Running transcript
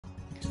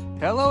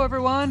Hello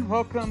everyone,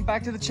 welcome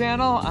back to the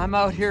channel. I'm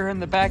out here in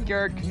the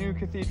backyard canoe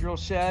cathedral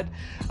shed.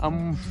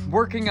 I'm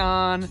working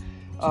on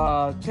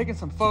taking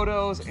some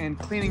photos and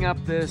cleaning up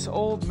this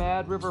old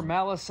Mad River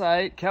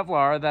Malachite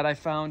Kevlar that I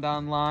found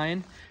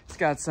online. It's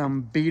got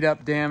some beat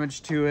up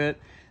damage to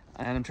it,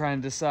 and I'm trying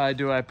to decide,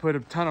 do I put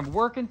a ton of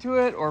work into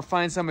it or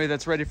find somebody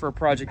that's ready for a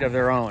project of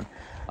their own?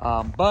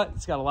 But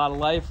it's got a lot of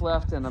life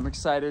left, and I'm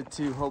excited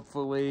to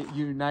hopefully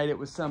unite it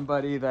with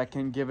somebody that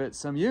can give it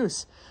some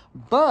use.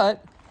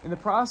 But in the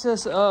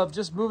process of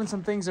just moving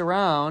some things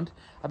around,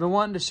 I've been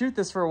wanting to shoot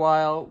this for a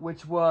while,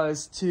 which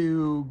was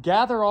to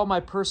gather all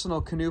my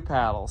personal canoe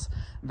paddles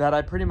that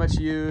I pretty much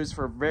use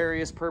for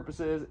various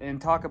purposes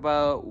and talk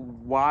about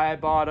why I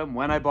bought them,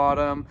 when I bought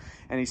them,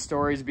 any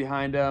stories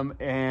behind them,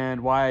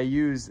 and why I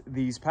use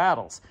these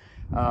paddles.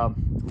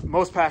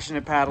 Most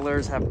passionate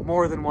paddlers have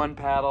more than one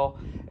paddle,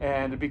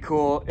 and it'd be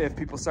cool if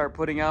people start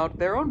putting out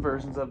their own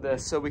versions of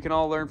this so we can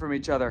all learn from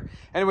each other.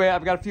 Anyway,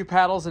 I've got a few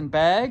paddles and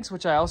bags,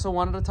 which I also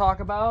wanted to talk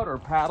about, or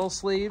paddle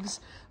sleeves,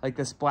 like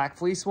this black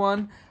fleece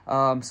one.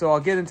 So I'll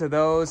get into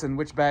those and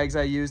which bags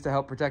I use to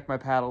help protect my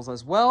paddles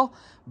as well.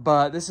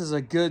 But this is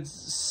a good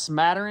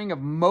smattering of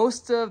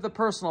most of the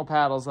personal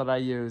paddles that I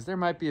use. There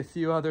might be a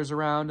few others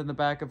around in the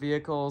back of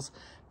vehicles,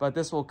 but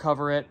this will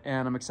cover it,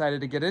 and I'm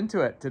excited to get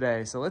into it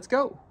today. So let's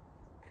go.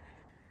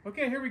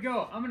 Okay, here we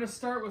go. I'm gonna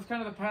start with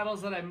kind of the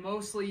paddles that I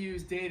mostly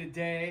use day to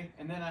day,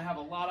 and then I have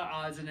a lot of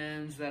odds and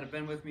ends that have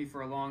been with me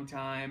for a long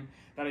time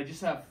that I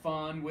just have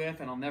fun with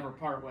and I'll never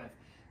part with.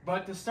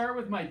 But to start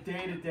with my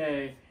day to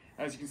day,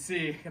 as you can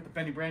see, I got the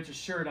Bending Branches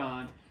shirt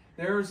on.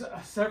 There's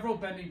several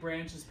Bending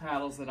Branches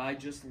paddles that I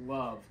just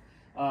love.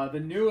 The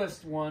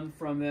newest one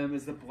from them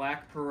is the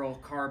Black Pearl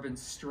Carbon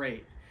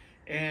Straight.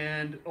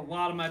 And a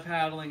lot of my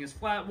paddling is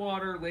flat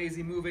water,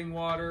 lazy moving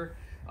water,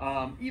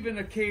 even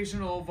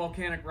occasional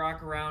volcanic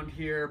rock around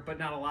here, but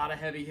not a lot of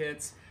heavy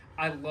hits.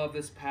 I love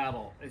this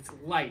paddle. It's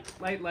light,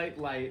 light, light,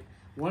 light.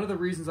 One of the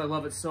reasons I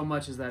love it so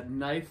much is that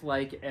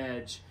knife-like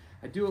edge.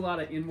 I do a lot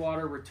of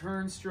in-water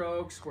return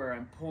strokes where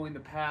I'm pulling the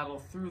paddle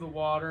through the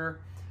water,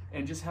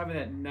 and just having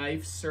that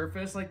knife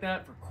surface like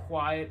that for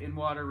quiet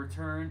in-water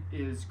return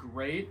is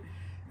great.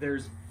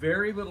 There's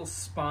very little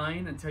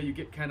spine until you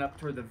get kind of up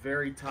toward the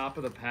very top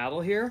of the paddle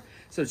here.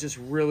 So it's just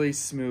really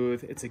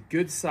smooth. It's a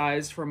good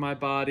size for my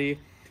body.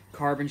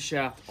 Carbon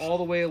shaft all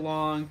the way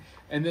along.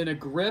 And then a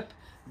grip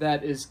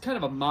that is kind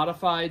of a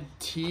modified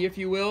T, if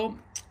you will.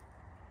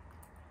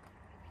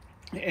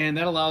 And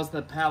that allows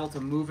the paddle to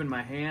move in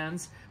my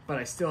hands, but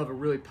I still have a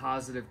really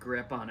positive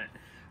grip on it.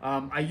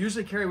 I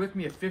usually carry with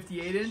me a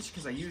 58 inch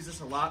because I use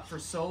this a lot for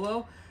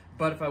solo.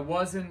 But if I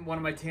was in one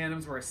of my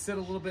tandems where I sit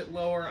a little bit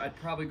lower, I'd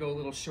probably go a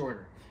little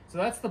shorter. So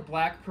that's the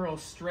Black Pearl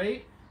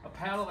Straight. A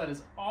paddle that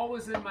is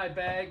always in my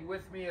bag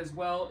with me as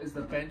well is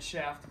the bent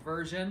shaft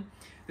version.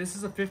 This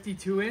is a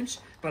 52 inch,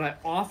 but I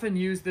often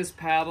use this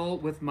paddle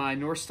with my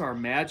North Star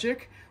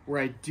Magic, where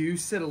I do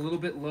sit a little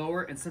bit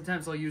lower, and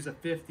sometimes I'll use a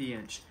 50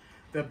 inch.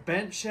 The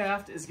bent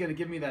shaft is gonna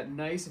give me that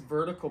nice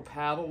vertical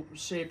paddle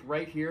shape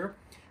right here.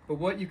 But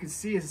what you can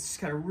see is it's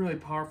just got a really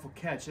powerful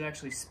catch. It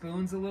actually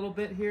spoons a little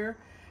bit here.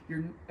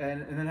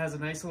 And then has a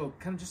nice little,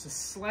 kind of just a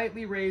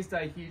slightly raised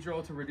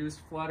dihedral to reduce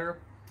flutter.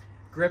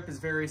 Grip is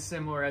very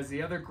similar as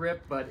the other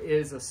grip, but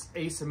is an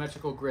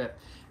asymmetrical grip,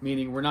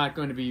 meaning we're not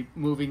going to be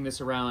moving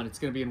this around. It's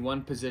going to be in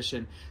one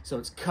position, so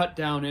it's cut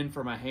down in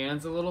for my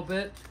hands a little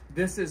bit.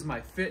 This is my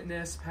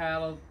fitness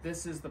paddle.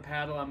 This is the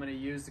paddle I'm going to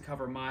use to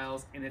cover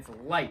miles, and it's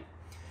light.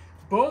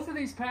 Both of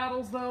these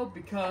paddles, though,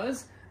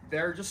 because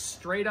they're just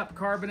straight up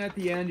carbon at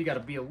the end, you got to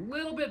be a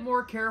little bit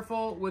more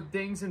careful with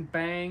dings and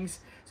bangs.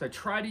 So I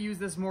try to use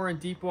this more in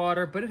deep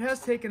water, but it has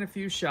taken a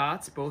few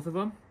shots, both of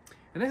them,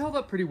 and they held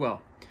up pretty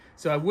well.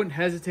 So I wouldn't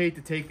hesitate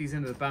to take these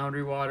into the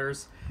boundary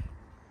waters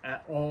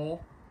at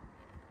all.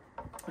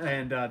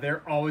 And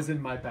they're always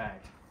in my bag.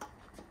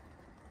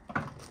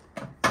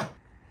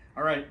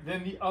 All right,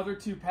 then the other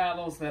two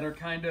paddles that are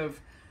kind of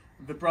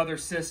the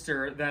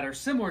brother-sister that are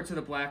similar to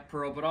the Black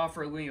Pearl but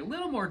offer a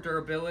little more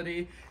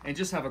durability and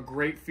just have a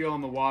great feel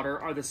in the water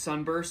are the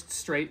Sunburst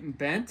Straight and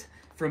Bent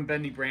from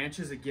Bending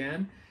Branches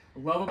again.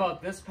 Love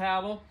about this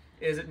paddle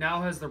is it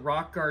now has the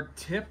rock guard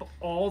tip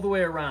all the way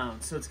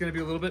around, so it's going to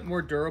be a little bit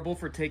more durable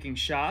for taking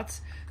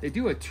shots. They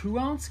do a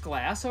 2-ounce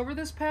glass over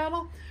this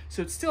paddle,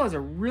 so it still has a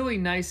really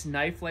nice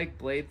knife-like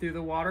blade through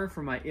the water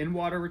for my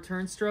in-water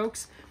return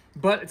strokes,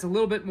 but it's a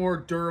little bit more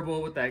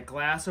durable with that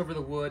glass over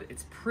the wood.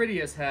 It's pretty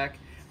as heck.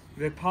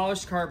 The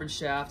polished carbon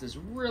shaft is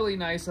really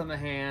nice on the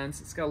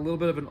hands. It's got a little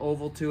bit of an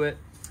oval to it.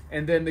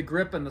 And then the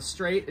grip and the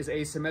straight is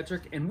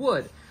asymmetric in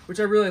wood, which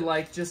I really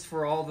like just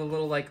for all the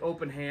little like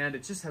open hand.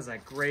 It just has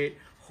that great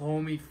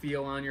homey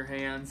feel on your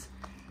hands.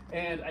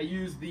 And I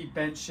use the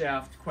bent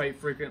shaft quite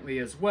frequently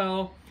as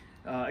well.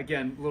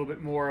 Again, a little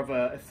bit more of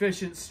an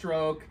efficient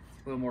stroke,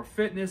 a little more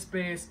fitness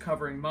based,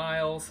 covering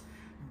miles.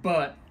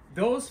 But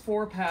those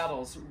 4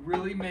 paddles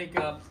really make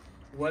up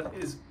what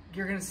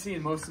you're gonna see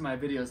in most of my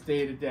videos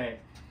day to day.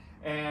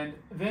 And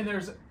then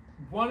there's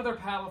one other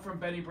paddle from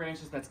Bending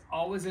Branches that's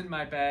always in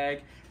my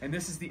bag, and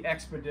this is the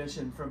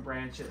Expedition from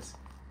Branches.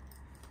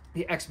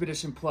 the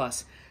Expedition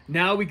Plus.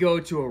 Now we go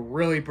to a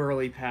really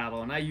burly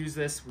paddle, and I use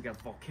this. We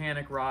got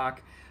volcanic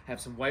rock, I have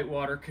some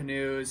whitewater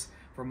canoes.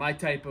 For my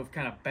type of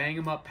kind of bang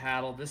 'em up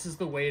paddle, this is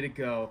the way to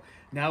go.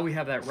 Now we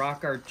have that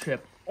rock guard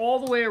tip all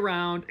the way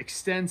around,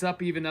 extends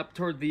up even up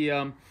toward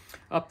the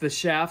up the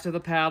shaft of the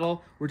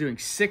paddle. We're doing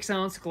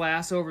 6-ounce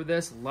glass over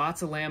this,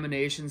 lots of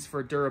laminations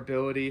for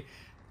durability.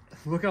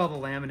 Look at all the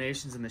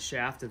laminations in the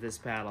shaft of this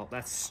paddle.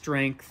 That's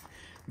strength,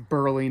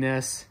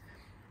 burliness.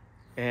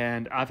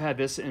 And I've had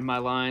this in my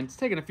line. It's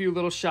taking a few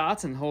little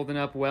shots and holding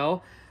up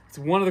well. It's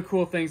one of the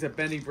cool things that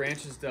Bending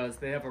Branches does.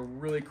 They have a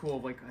really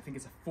cool, like, I think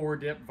it's a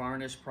 4-dip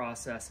varnish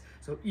process.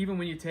 So even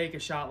when you take a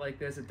shot like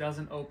this, it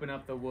doesn't open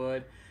up the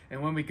wood.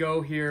 And when we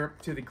go here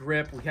to the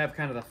grip, we have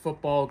kind of the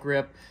football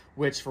grip,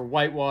 which for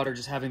whitewater,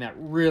 just having that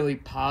really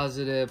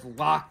positive,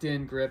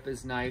 locked-in grip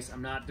is nice.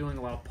 I'm not doing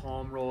a lot of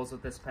palm rolls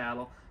with this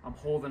paddle. I'm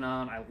holding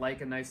on. I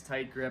like a nice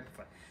tight grip. If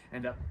I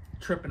end up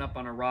tripping up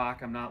on a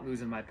rock, I'm not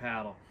losing my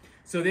paddle.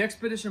 So the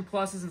Expedition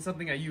Plus isn't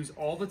something I use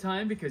all the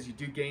time because you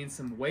do gain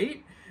some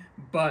weight,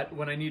 but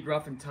when I need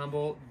rough and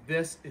tumble,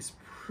 this is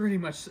pretty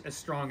much as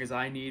strong as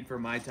I need for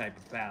my type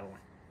of paddling.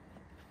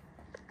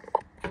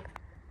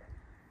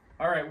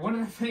 All right, one of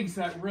the things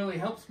that really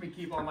helps me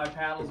keep all my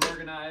paddles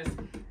organized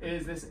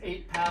is this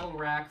 8-paddle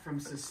rack from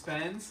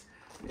Suspends.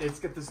 It's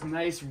got this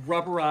nice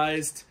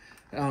rubberized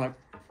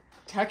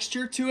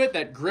texture to it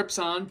that grips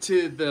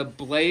onto the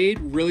blade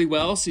really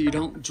well so you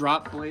don't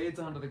drop blades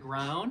onto the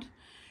ground.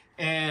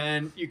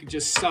 And you can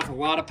just stuff a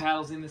lot of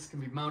paddles in. This can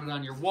be mounted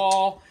on your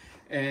wall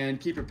and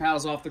keep your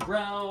paddles off the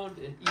ground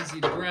and easy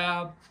to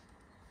grab.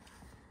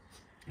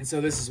 And so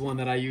this is one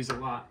that I use a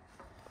lot.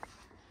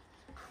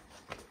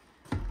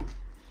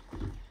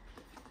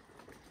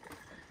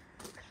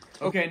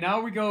 Okay, now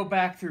we go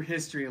back through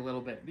history a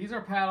little bit. These are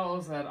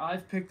paddles that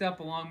I've picked up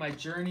along my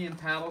journey in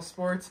paddle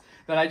sports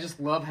that I just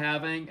love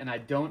having, and I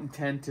don't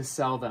intend to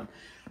sell them.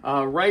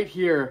 Right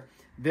here,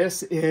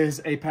 this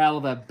is a paddle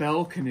that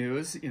Bell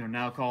Canoes,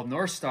 now called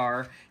North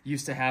Star,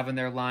 used to have in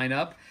their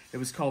lineup. It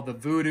was called the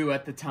Voodoo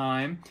at the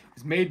time. It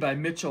was made by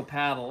Mitchell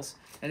Paddles.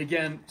 And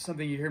again,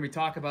 something you hear me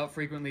talk about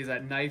frequently is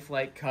that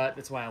knife-like cut.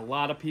 That's why a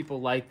lot of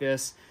people like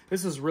this.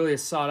 This is really a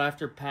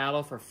sought-after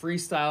paddle for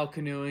freestyle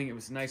canoeing. It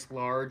was a nice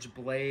large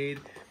blade,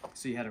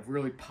 so you had a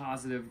really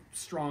positive,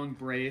 strong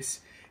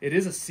brace. It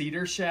is a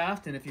cedar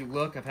shaft, and if you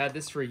look, I've had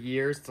this for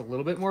years. It's a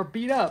little bit more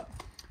beat up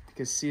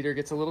because cedar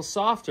gets a little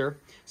softer.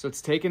 So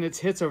it's taken its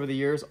hits over the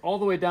years, all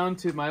the way down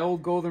to my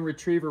old golden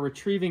retriever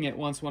retrieving it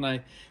once when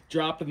I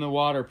dropped it in the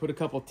water, put a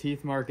couple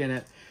teeth mark in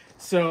it.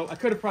 So I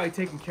could have probably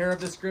taken care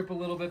of this grip a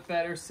little bit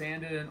better,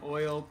 sanded and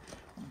oiled,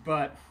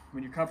 but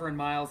when you're covering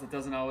miles, it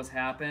doesn't always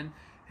happen.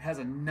 It has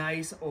a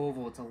nice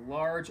oval. It's a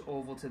large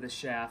oval to the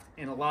shaft,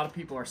 and a lot of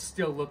people are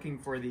still looking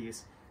for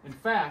these. In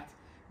fact,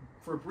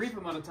 for a brief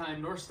amount of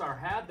time, North Star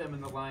had them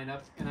in the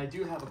lineup, and I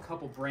do have a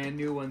couple brand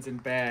new ones in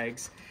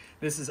bags.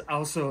 This is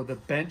also the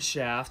bent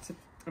shaft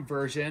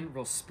version,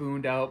 real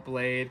spooned out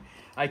blade.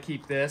 I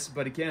keep this,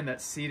 but again,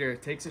 that cedar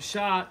takes a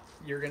shot,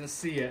 you're gonna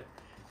see it.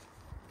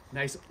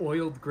 Nice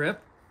oiled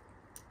grip,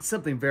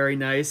 something very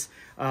nice,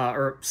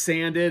 or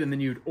sanded, and then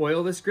you'd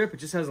oil this grip. It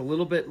just has a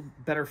little bit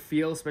better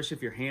feel, especially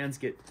if your hands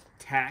get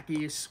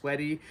tacky,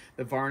 sweaty.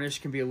 The varnish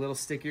can be a little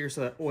stickier,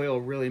 so that oil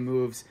really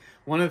moves.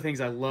 One of the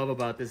things I love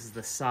about this is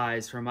the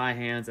size for my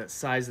hands, that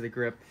size of the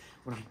grip.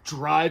 When I'm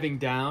driving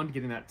down,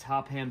 getting that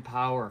top hand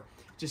power,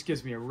 just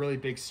gives me a really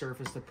big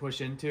surface to push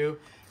into.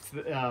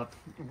 I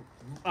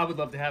would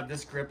love to have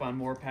this grip on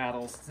more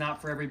paddles. It's not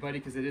for everybody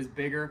because it is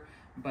bigger,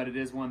 but it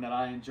is one that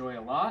I enjoy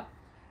a lot.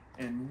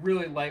 And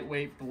really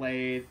lightweight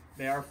blade.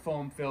 They are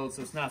foam filled,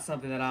 so it's not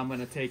something that I'm going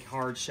to take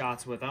hard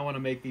shots with. I want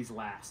to make these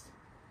last.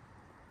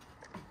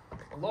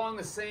 Along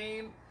the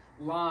same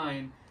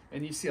line,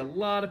 and you see a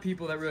lot of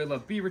people that really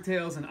love beaver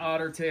tails and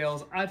otter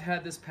tails. I've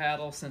had this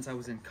paddle since I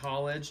was in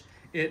college.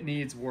 It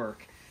needs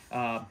work.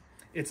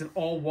 It's an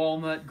all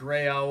walnut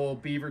gray owl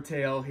beaver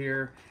tail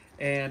here,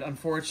 and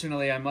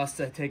unfortunately I must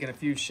have taken a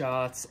few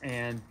shots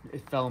and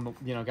it fell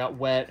in got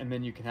wet, and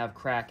then you can have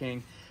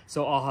cracking,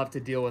 so I'll have to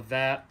deal with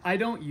that. I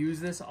don't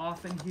use this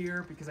often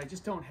here because I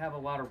just don't have a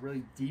lot of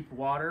really deep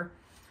water,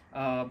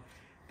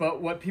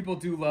 but what people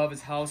do love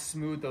is how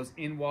smooth those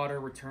in-water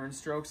return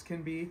strokes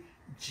can be.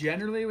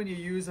 Generally, when you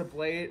use a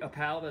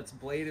paddle that's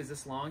blade is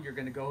this long, you're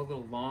going to go a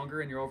little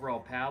longer in your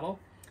overall paddle.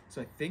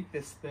 So I think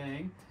this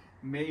thing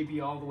may be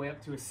all the way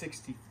up to a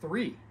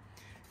 63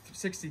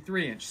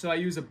 inch. So I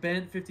use a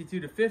bent 52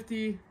 to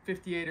 50,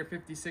 58 or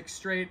 56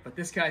 straight, but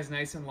this guy's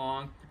nice and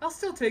long. I'll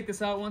still take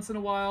this out once in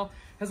a while.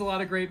 Has a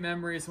lot of great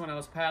memories when I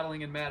was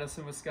paddling in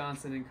Madison,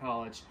 Wisconsin in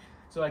college.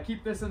 So I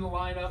keep this in the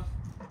lineup.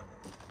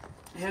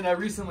 And I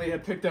recently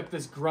had picked up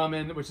this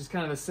Grumman, which is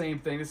kind of the same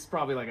thing. This is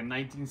probably like a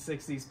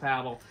 1960s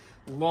paddle.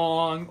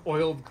 Long,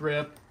 oiled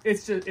grip.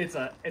 It's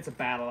a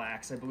battle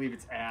axe. I believe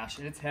it's ash,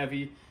 and it's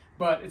heavy,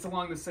 but it's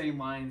along the same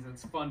lines, and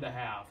it's fun to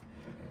have.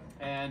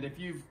 And if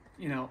you've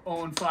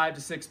own 5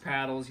 to 6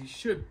 paddles, you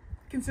should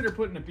consider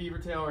putting a beaver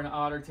tail or an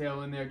otter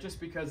tail in there, just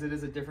because it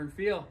is a different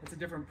feel. It's a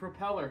different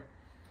propeller.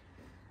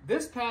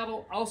 This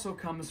paddle also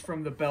comes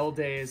from the Bell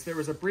days. There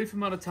was a brief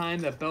amount of time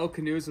that Bell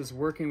Canoes was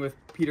working with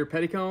Peter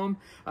Petticombe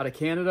out of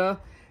Canada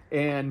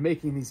and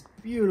making these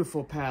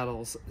beautiful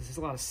paddles. There's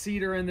a lot of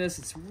cedar in this.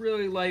 It's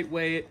really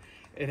lightweight.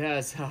 It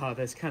has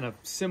that's kind of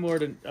similar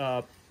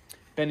to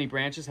Bending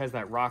Branches, has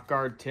that rock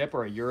guard tip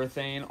or a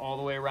urethane all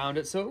the way around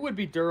it, so it would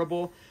be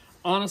durable.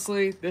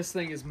 Honestly, this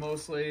thing is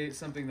mostly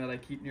something that I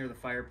keep near the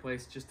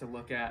fireplace just to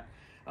look at.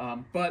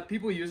 But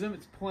people use them.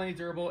 It's plenty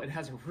durable. It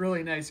has a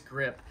really nice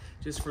grip.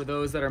 Just for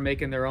those that are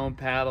making their own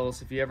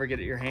paddles, if you ever get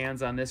your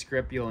hands on this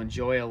grip, you'll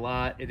enjoy a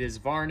lot. It is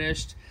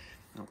varnished.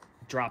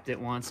 Dropped it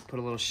once, put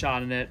a little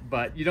shot in it,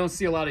 but you don't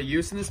see a lot of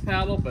use in this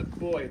paddle. But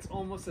boy, it's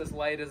almost as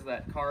light as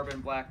that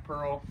carbon black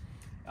pearl.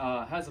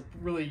 Has a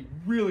really,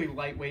 really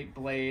lightweight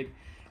blade,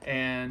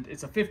 and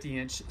it's a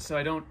 50-inch, so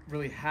I don't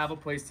really have a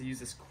place to use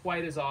this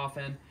quite as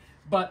often,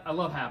 but I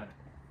love having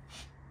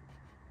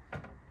it.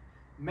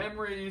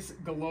 Memories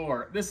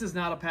galore. This is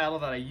not a paddle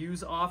that I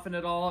use often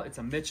at all. It's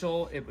a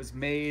Mitchell. It was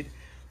made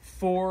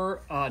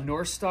for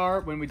North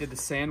Star when we did the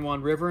San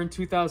Juan River in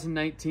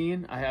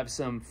 2019. I have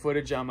some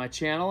footage on my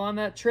channel on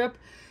that trip,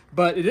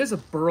 but it is a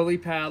burly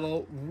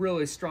paddle,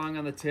 really strong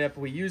on the tip.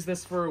 We used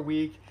this for a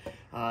week.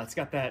 It's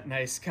got that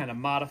nice kind of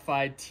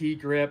modified T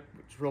grip,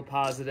 which is real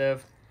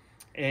positive.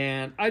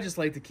 And I just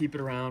like to keep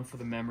it around for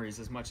the memories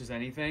as much as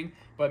anything.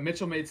 But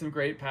Mitchell made some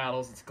great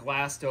paddles. It's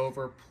glassed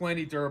over,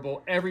 plenty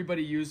durable.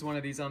 Everybody used one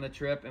of these on the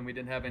trip and we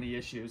didn't have any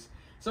issues.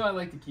 So I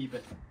like to keep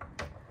it.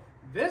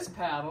 This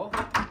paddle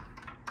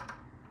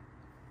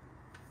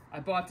I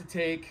bought to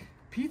take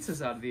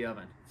pizzas out of the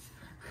oven.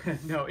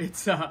 No,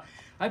 it's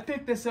I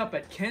picked this up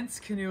at Kent's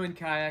Canoe and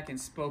Kayak in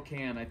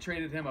Spokane. I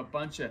traded him a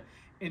bunch of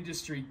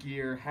industry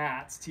gear,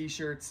 hats,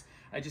 t-shirts.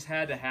 I just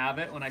had to have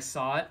it when I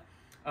saw it.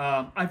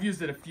 I've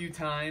used it a few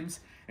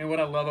times, and what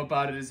I love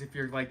about it is if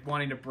you're like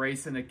wanting to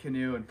brace in a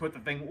canoe and put the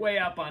thing way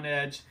up on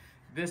edge,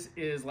 this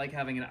is like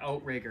having an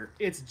outrigger.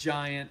 It's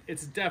giant.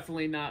 It's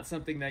definitely not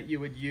something that you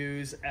would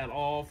use at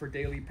all for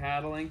daily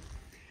paddling.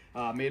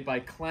 Made by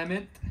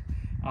Clement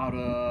out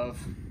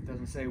of,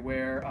 doesn't say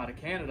where, out of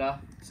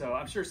Canada. So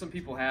I'm sure some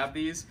people have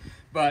these,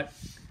 but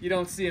you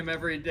don't see them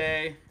every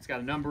day. It's got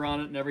a number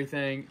on it and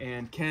everything.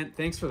 And Kent,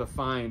 thanks for the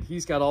find.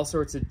 He's got all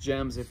sorts of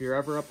gems. If you're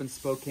ever up in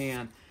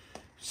Spokane,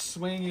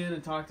 swing in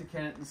and talk to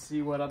Kent and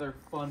see what other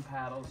fun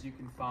paddles you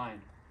can find.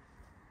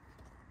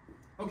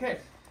 Okay,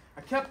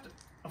 I kept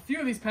a few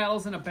of these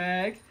paddles in a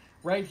bag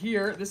right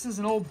here. This is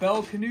an old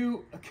Bell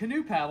Canoe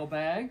paddle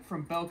bag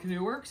from Bell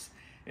Canoe Works.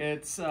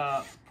 It's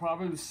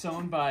probably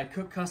sewn by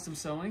Cook Custom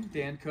Sewing,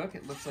 Dan Cook.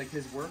 It looks like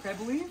his work, I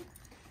believe.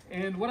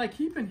 And what I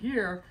keep in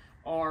here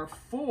are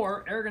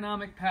 4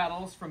 ergonomic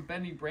paddles from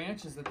Bending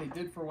Branches that they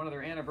did for one of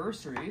their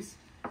anniversaries.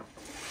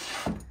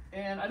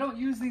 And I don't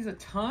use these a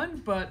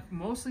ton, but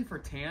mostly for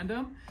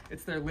tandem.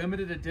 It's their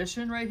limited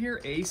edition right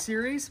here, A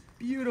series.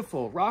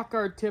 Beautiful, rock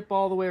guard tip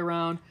all the way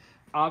around.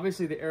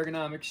 Obviously the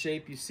ergonomic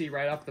shape you see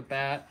right off the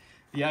bat.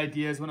 The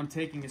idea is when I'm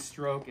taking a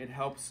stroke, it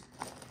helps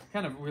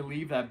kind of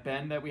relieve that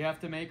bend that we have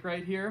to make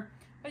right here.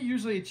 I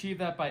usually achieve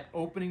that by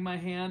opening my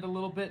hand a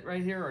little bit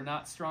right here, or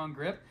not strong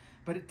grip,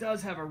 but it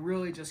does have a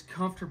really just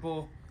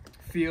comfortable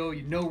feel.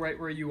 You know right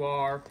where you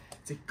are.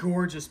 It's a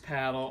gorgeous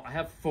paddle. I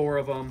have 4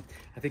 of them.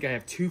 I think I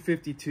have 2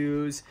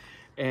 52s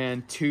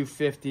and 2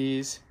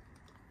 50s.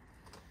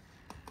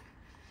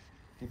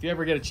 If you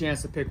ever get a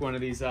chance to pick one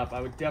of these up, I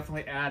would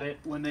definitely add it.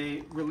 When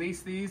they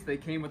released these, they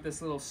came with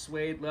this little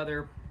suede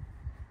leather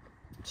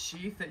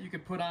sheath that you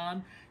could put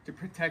on to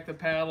protect the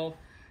paddle.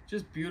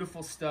 Just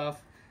beautiful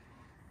stuff.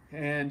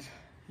 And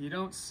you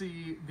don't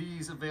see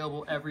these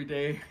available every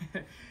day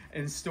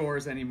in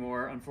stores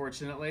anymore,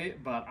 unfortunately,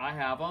 but I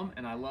have them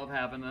and I love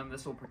having them.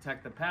 This will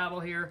protect the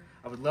paddle here.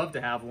 I would love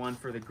to have one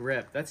for the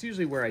grip. That's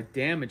usually where I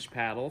damage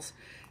paddles,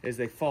 is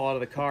they fall out of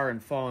the car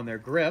and fall in their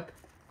grip.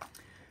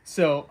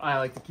 So I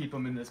like to keep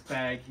them in this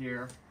bag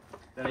here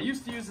that I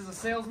used to use as a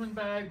salesman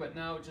bag, but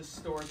now it just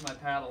stores my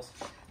paddles.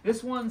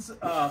 This one's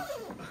a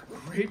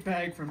great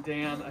bag from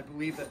Dan. I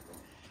believe that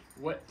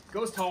what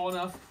goes tall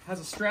enough, has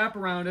a strap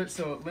around it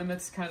so it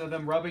limits kind of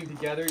them rubbing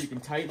together. You can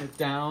tighten it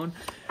down.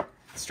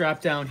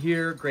 Strap down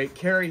here, great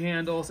carry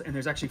handles, and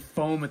there's actually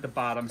foam at the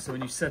bottom, so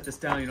when you set this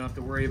down you don't have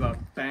to worry about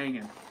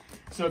banging.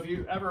 So if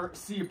you ever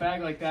see a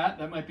bag like that,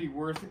 that might be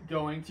worth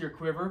going to your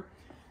quiver.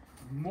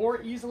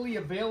 More easily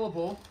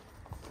available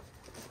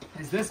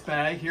is this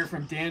bag here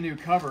from Danu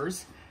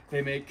Covers.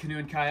 They make canoe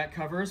and kayak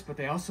covers, but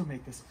they also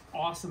make this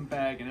awesome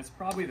bag, and it's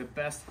probably the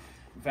best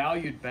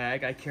valued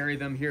bag. I carry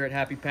them here at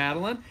Happy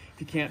Paddling if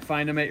you can't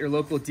find them at your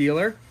local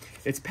dealer.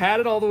 It's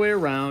padded all the way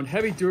around,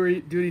 heavy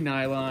duty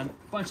nylon,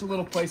 a bunch of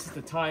little places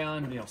to tie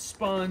on, you know,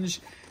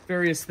 sponge,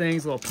 various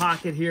things, a little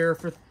pocket here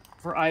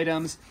for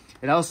items.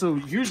 It also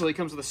usually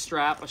comes with a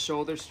strap, a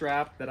shoulder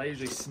strap that I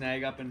usually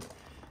snag up and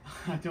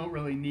I don't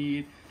really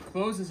need.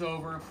 Closes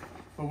over.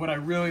 But what I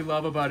really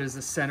love about it is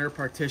the center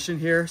partition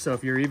here. So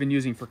if you're even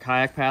using for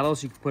kayak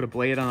paddles, you can put a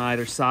blade on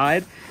either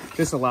side.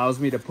 This allows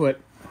me to put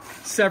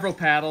several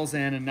paddles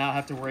in and not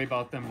have to worry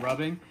about them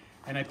rubbing.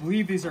 And I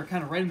believe these are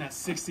kind of right in that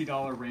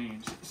 $60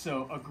 range.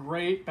 So a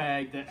great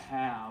bag to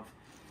have.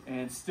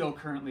 and still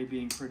currently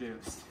being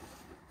produced.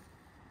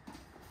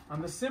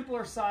 On the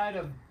simpler side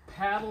of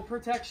paddle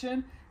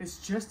protection,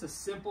 it's just a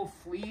simple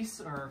fleece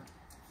or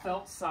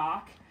felt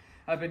sock.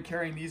 I've been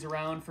carrying these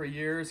around for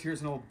years.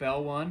 Here's an old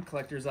Bell one,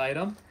 collector's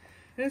item.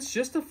 And it's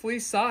just a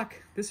fleece sock.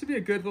 This would be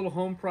a good little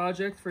home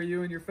project for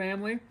you and your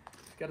family.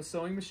 You've got a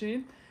sewing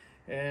machine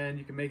and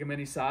you can make them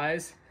any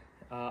size.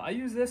 I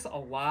use this a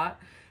lot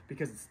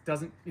because it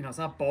doesn't, it's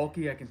not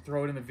bulky. I can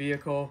throw it in the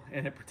vehicle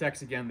and it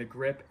protects, again, the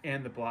grip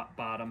and the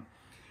bottom.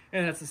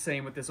 And that's the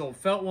same with this old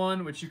felt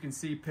one, which you can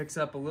see picks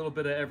up a little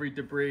bit of every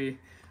debris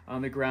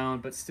on the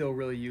ground, but still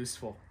really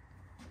useful.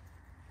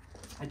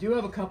 I do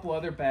have a couple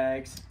other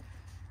bags,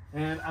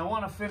 and I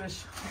want to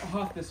finish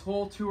off this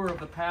whole tour of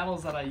the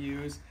paddles that I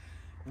use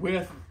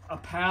with a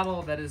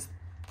paddle that is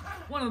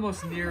one of the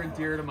most near and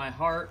dear to my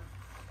heart.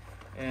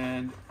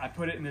 And I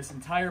put it in this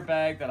entire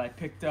bag that I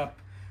picked up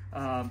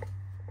from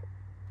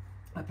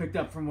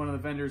one of the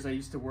vendors I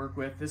used to work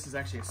with. This is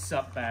actually a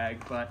sup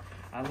bag, but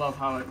I love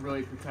how it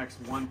really protects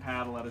one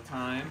paddle at a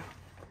time.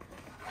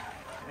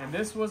 And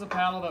this was a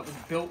paddle that was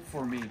built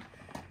for me.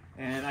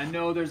 And I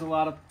know there's a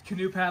lot of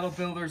canoe paddle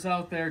builders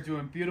out there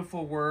doing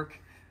beautiful work.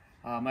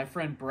 My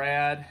friend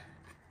Brad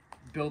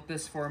built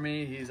this for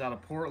me. He's out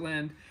of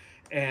Portland,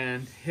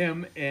 and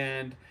him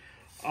and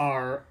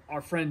our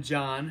friend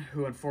John,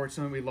 who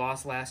unfortunately we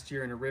lost last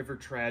year in a river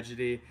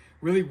tragedy,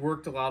 really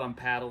worked a lot on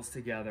paddles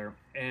together.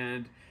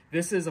 And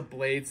this is a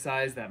blade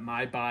size that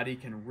my body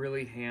can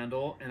really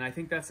handle, and I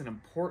think that's an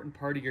important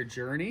part of your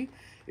journey,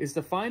 is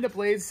to find a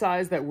blade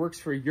size that works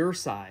for your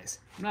size.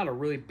 I'm not a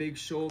really big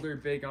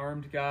shouldered, big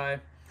armed guy.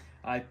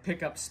 I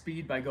pick up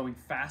speed by going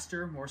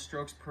faster, more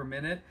strokes per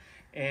minute,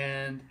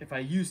 and if I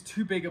use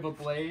too big of a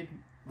blade,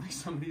 like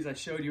some of these I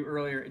showed you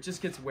earlier, it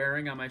just gets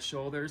wearing on my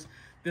shoulders.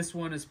 This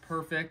one is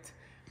perfect.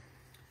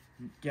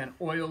 Again,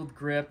 oiled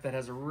grip that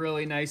has a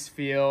really nice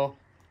feel,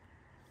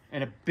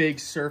 and a big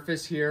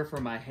surface here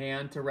for my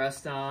hand to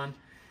rest on.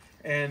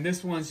 And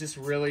this one's just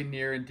really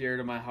near and dear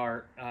to my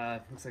heart.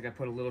 Looks like I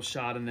put a little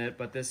shot in it,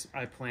 but this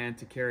I plan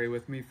to carry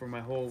with me for my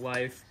whole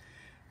life.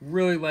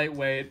 Really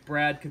lightweight.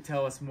 Brad could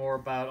tell us more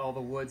about all the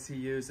woods he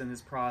used in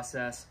this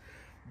process.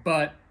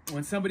 But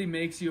when somebody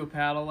makes you a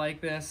paddle like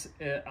this,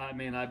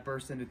 I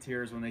burst into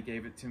tears when they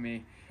gave it to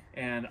me.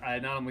 And I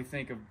not only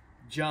think of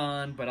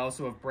John, but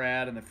also of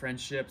Brad and the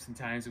friendships and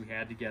times we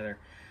had together.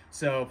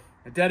 So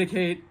I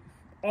dedicate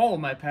all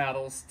of my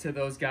paddles to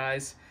those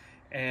guys,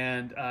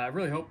 and I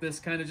really hope this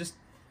kind of just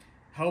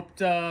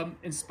helped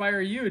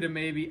inspire you to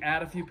maybe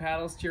add a few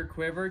paddles to your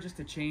quiver just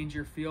to change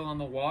your feel on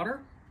the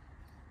water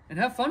and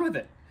have fun with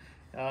it.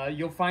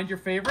 You'll find your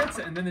favorites,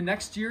 and then the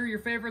next year your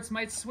favorites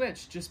might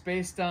switch just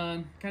based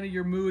on kind of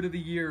your mood of the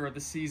year or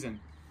the season.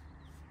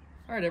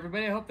 All right,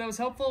 everybody, I hope that was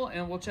helpful,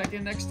 and we'll check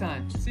in next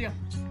time. See ya.